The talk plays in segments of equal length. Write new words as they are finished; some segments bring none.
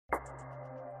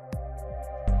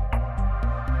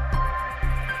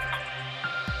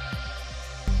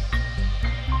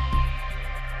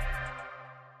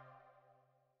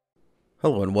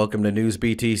Hello and welcome to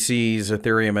NEWSBTC's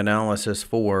Ethereum analysis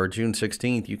for June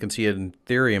 16th. You can see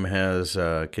Ethereum has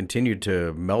continued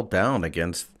to melt down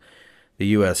against the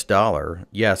US dollar.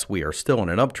 Yes, we are still in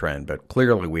an uptrend, but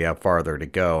clearly we have farther to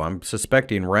go. I'm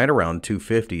suspecting right around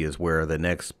 250 is where the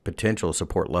next potential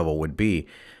support level would be.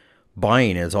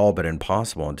 Buying is all but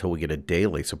impossible until we get a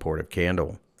daily supportive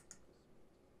candle.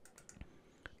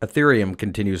 Ethereum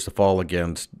continues to fall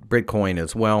against Bitcoin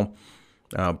as well.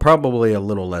 Probably a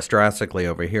little less drastically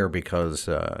over here because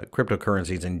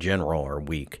cryptocurrencies in general are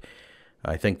weak.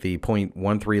 I think the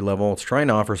 0.13 level, it's trying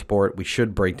to offer support. We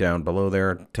should break down below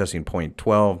there, testing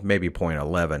 0.12, maybe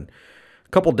 0.11. A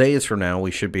couple days from now,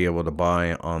 we should be able to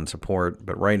buy on support,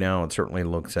 but right now it certainly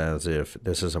looks as if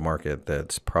this is a market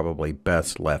that's probably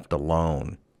best left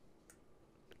alone.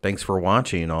 Thanks for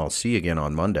watching. I'll see you again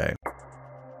on Monday.